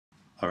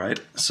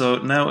Alright, so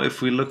now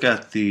if we look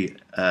at the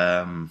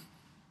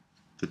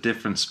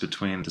difference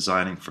between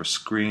designing for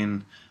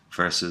screen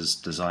versus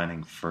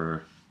designing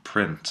for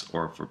print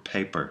or for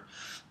paper.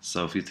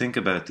 So if you think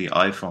about the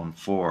iPhone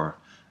 4,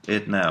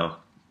 it now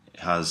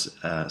has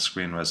a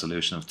screen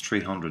resolution of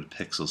 300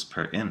 pixels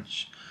per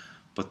inch.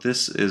 But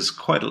this is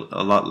quite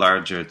a lot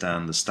larger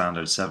than the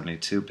standard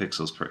 72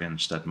 pixels per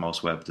inch that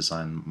most web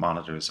design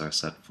monitors are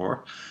set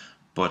for.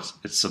 But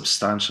it's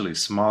substantially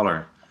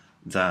smaller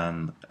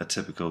than a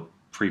typical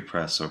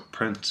prepress or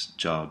print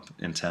job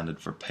intended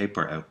for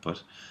paper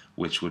output,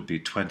 which would be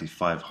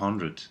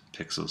 2500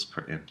 pixels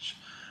per inch.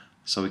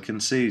 So we can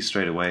see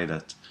straight away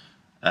that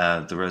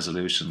the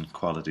resolution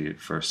quality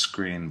for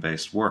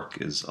screen-based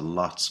work is a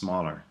lot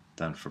smaller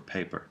than for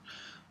paper.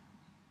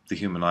 The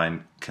human eye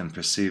can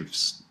perceive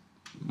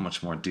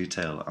much more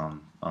detail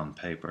on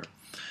paper.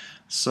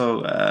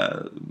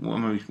 So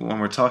when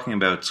we're talking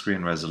about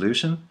screen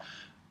resolution,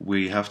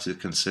 we have to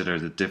consider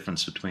the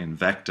difference between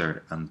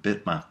vector and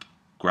bitmap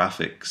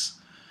graphics.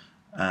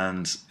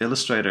 And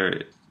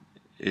Illustrator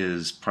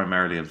is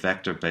primarily a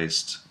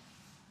vector-based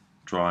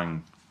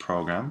drawing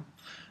program,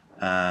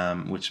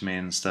 which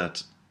means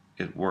that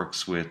it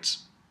works with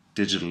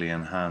digitally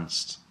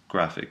enhanced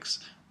graphics.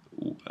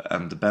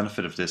 And the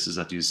benefit of this is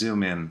that you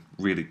zoom in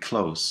really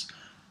close,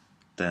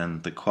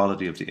 then the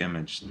quality of the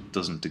image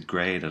doesn't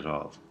degrade at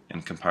all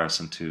in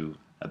comparison to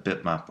a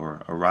bitmap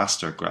or a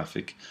raster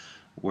graphic,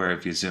 where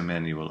if you zoom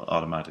in you will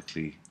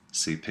automatically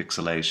see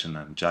pixelation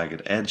and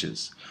jagged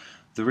edges.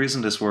 The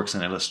reason this works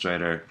in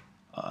Illustrator,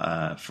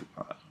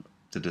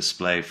 the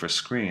display for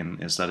screen,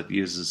 is that it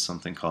uses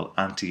something called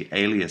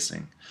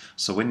anti-aliasing.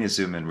 So when you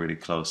zoom in really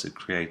close, it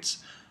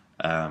creates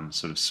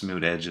sort of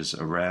smooth edges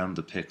around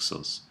the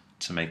pixels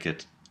to make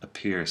it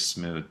appear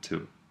smooth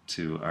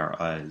to our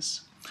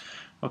eyes.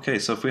 Okay,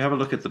 so if we have a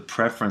look at the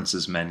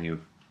preferences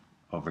menu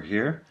over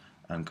here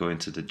and go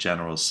into the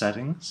general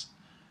settings,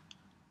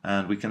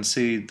 and we can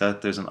see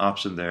that there's an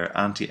option there,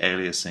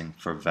 anti-aliasing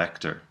for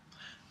vector.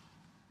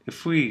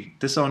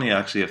 This only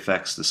actually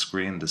affects the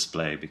screen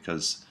display,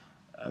 because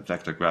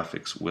vector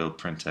graphics will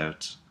print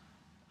out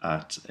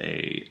at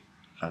a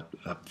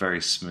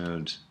very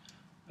smooth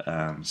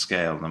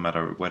scale, no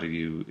matter whether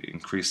you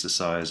increase the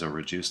size or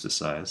reduce the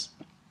size.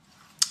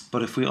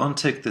 But if we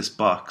untick this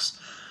box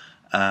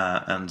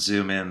and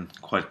zoom in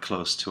quite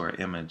close to our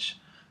image,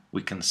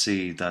 we can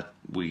see that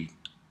we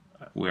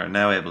are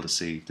now able to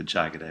see the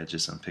jagged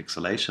edges and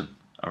pixelation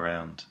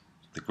around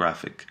the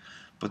graphic.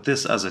 But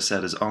this, as I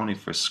said, is only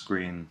for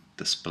screen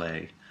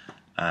display.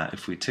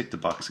 If we tick the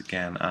box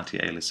again,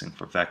 anti-aliasing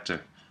for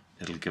vector,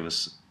 it'll give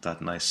us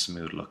that nice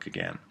smooth look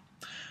again.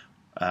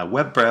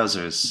 Web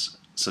browsers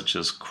such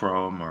as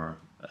Chrome or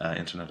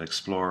Internet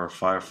Explorer,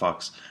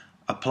 Firefox,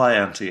 apply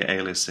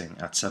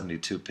anti-aliasing at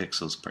 72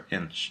 pixels per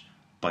inch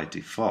by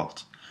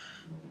default.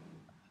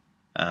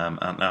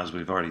 And as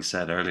we've already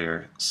said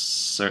earlier,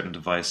 certain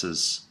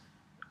devices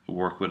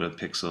work with a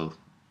pixel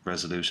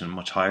resolution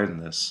much higher than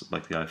this,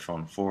 like the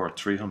iPhone 4,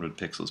 300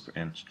 pixels per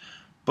inch.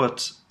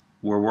 But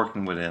we're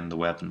working within the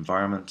web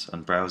environment,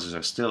 and browsers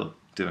are still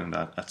doing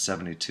that at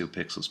 72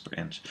 pixels per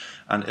inch.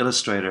 And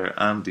Illustrator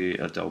and the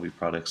Adobe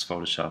products,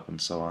 Photoshop and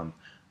so on,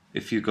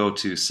 if you go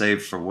to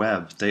Save for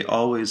Web, they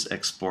always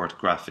export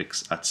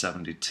graphics at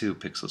 72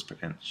 pixels per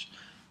inch,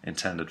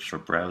 intended for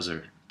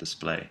browser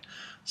display.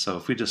 So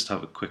if we just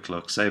have a quick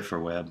look, Save for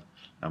Web,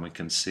 and we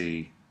can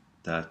see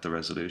that the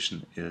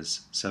resolution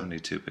is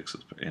 72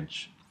 pixels per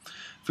inch.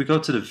 If we go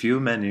to the View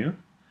menu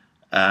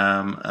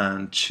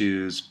and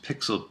choose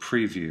Pixel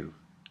Preview,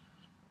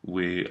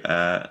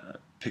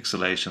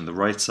 pixelation, the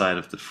right side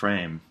of the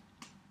frame,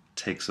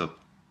 takes up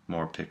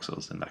more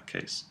pixels in that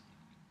case.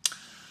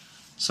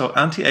 So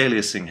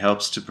anti-aliasing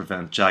helps to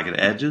prevent jagged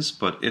edges,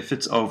 but if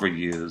it's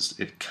overused,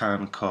 it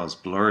can cause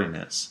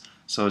blurriness.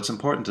 So it's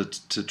important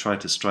to try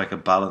to strike a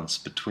balance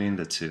between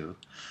the two.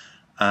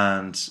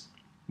 And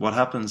what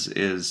happens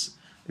is,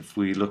 if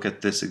we look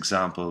at this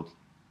example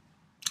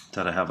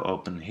that I have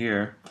open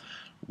here,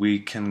 we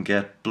can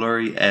get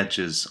blurry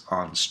edges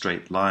on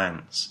straight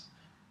lines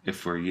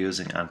if we're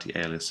using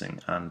anti-aliasing,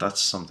 and that's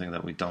something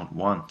that we don't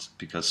want,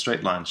 because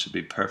straight lines should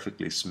be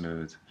perfectly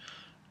smooth.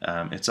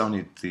 It's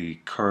only the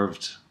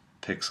curved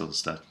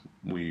pixels that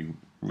we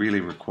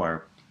really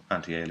require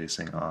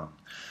anti-aliasing on.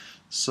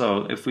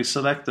 So if we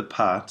select the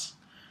path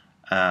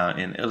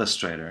in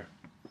Illustrator,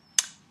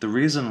 the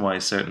reason why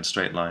certain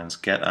straight lines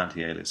get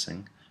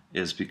anti-aliasing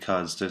is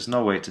because there's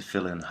no way to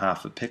fill in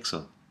half a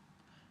pixel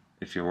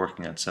if you're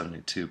working at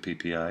 72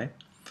 ppi.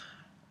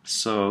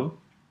 So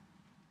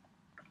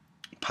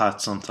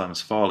paths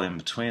sometimes fall in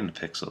between the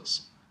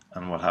pixels,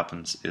 and what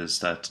happens is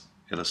that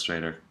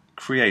Illustrator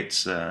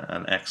creates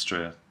an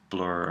extra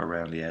blur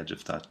around the edge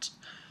of that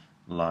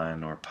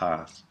line or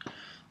path.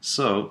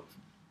 So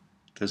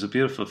there's a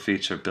beautiful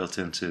feature built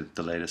into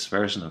the latest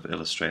version of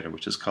Illustrator,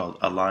 which is called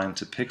Align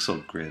to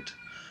Pixel Grid,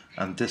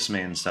 and this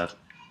means that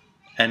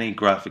any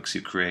graphics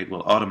you create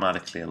will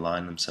automatically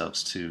align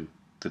themselves to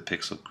the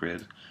pixel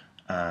grid,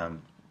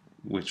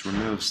 which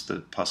removes the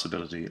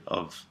possibility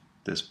of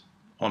this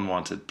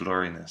unwanted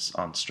blurriness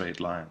on straight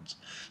lines.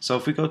 So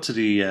if we go to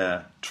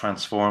the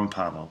transform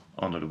panel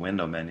under the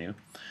window menu,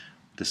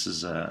 this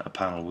is a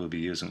panel we'll be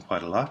using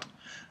quite a lot,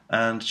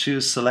 and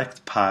choose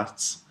select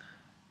paths.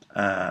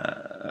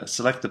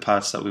 Select the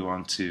paths that we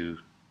want to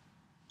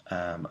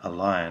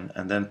align,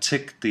 and then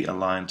tick the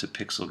align to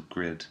pixel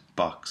grid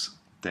box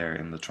there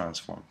in the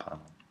transform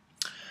panel.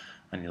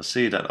 And you'll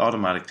see that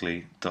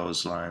automatically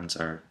those lines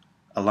are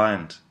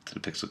aligned to the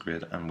pixel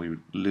grid and we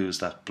lose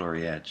that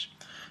blurry edge.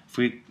 If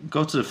we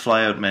go to the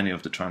flyout menu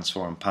of the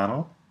transform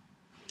panel,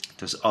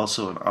 there's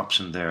also an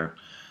option there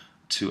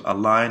to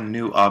align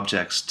new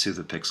objects to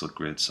the pixel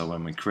grid. So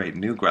when we create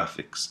new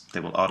graphics, they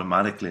will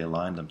automatically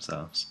align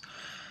themselves.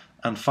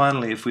 And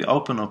finally, if we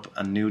open up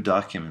a new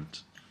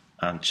document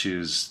and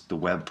choose the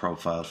web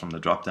profile from the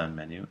drop-down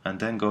menu, and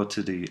then go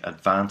to the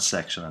advanced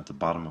section at the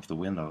bottom of the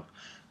window,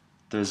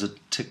 there's a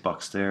tick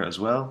box there as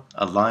well,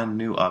 align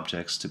new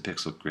objects to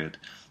pixel grid.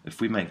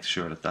 If we make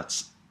sure that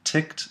that's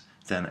ticked,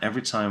 then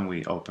every time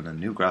we open a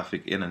new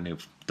graphic in a new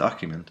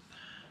document,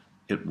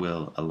 it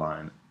will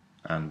align,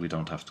 and we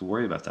don't have to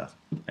worry about that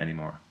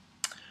anymore.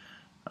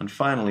 And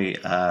finally,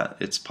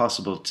 it's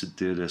possible to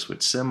do this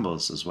with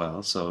symbols as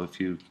well. So if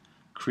you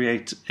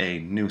create a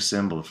new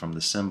symbol from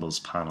the symbols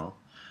panel,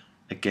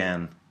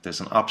 again,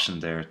 there's an option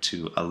there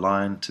to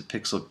align to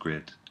pixel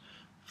grid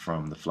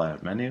from the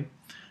flyout menu,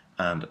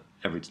 and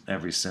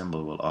every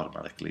symbol will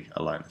automatically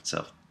align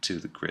itself to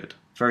the grid.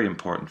 Very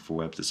important for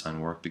web design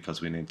work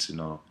because we need to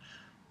know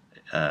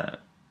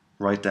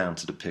right down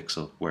to the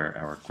pixel where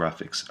our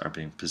graphics are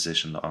being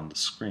positioned on the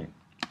screen.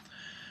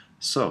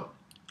 So,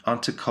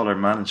 onto color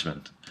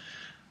management.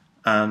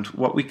 And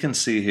what we can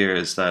see here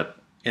is that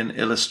in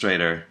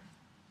Illustrator,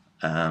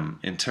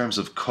 in terms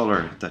of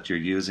color that you're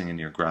using in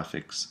your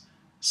graphics,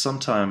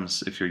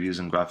 sometimes if you're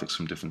using graphics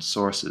from different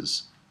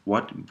sources,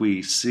 what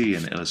we see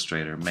in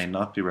Illustrator may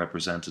not be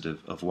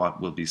representative of what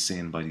will be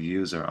seen by the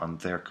user on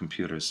their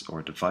computers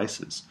or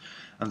devices.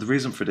 And the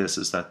reason for this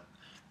is that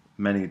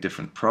many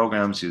different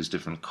programs use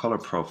different color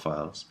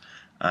profiles,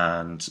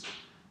 and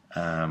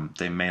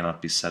they may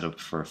not be set up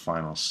for a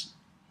final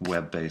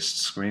web-based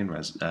screen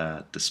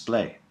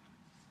display.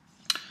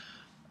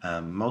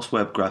 Most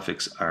web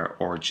graphics are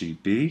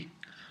RGB,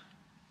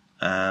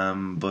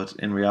 but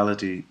in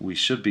reality we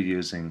should be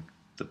using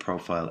the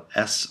profile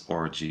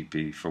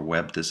sRGB for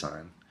web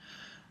design.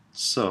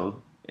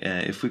 So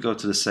if we go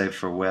to the Save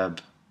for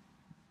Web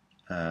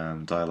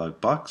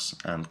dialog box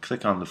and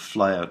click on the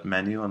flyout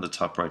menu on the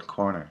top right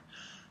corner,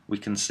 we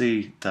can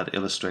see that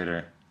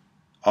Illustrator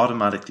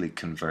automatically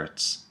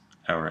converts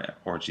our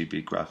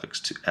RGB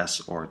graphics to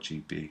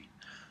sRGB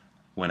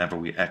whenever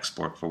we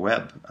export for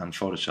web, and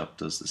Photoshop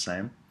does the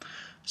same.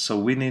 So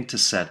we need to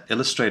set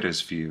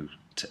Illustrator's view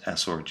to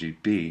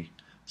sRGB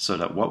so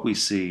that what we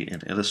see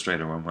in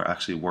Illustrator when we're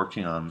actually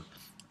working on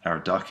our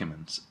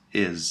documents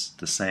is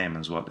the same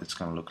as what it's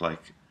going to look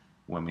like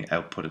when we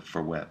output it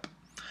for web.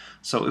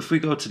 So if we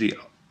go to the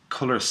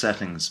color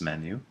settings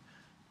menu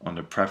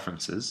under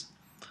preferences,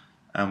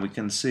 and we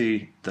can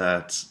see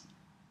that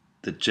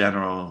the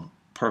general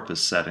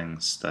purpose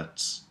settings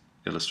that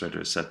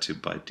Illustrator is set to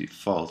by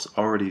default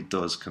already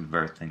does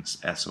convert things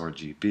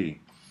sRGB.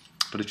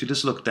 But if you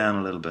just look down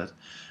a little bit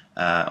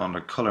under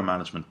color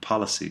management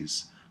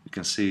policies, we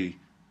can see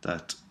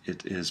that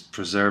it is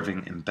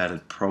preserving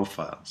embedded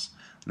profiles.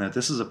 Now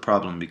this is a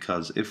problem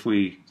because if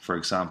we, for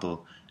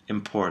example,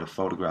 import a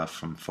photograph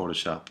from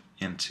Photoshop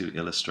into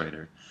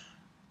Illustrator,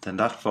 then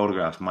that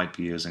photograph might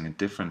be using a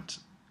different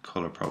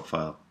color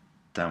profile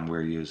than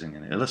we're using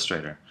in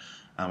Illustrator.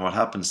 And what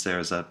happens there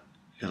is that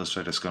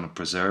Illustrator is going to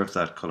preserve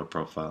that color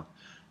profile,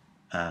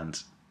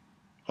 and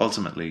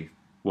ultimately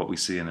what we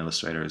see in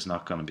Illustrator is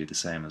not going to be the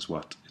same as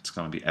what it's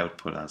going to be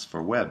output as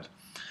for web.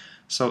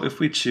 So if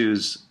we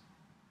choose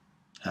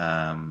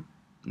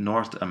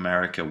North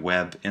America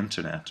Web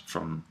Internet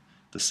from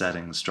the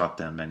settings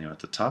drop-down menu at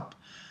the top,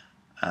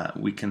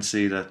 we can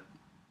see that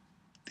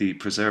the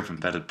preserve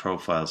embedded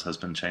profiles has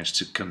been changed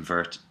to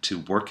convert to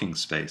working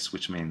space,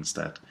 which means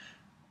that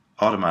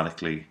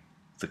automatically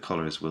the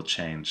colors will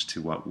change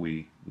to what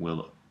we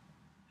will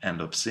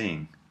end up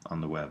seeing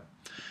on the web.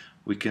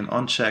 We can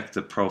uncheck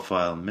the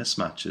profile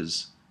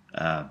mismatches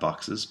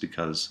boxes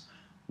because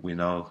we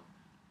know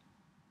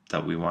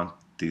that we want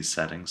these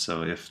settings,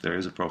 so if there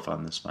is a profile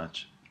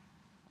mismatch,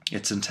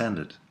 it's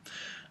intended.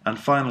 And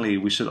finally,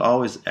 we should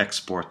always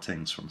export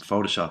things from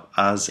Photoshop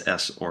as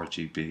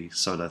sRGB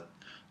so that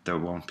there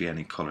won't be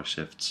any color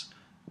shifts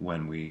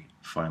when we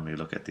finally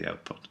look at the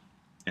output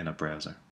in a browser.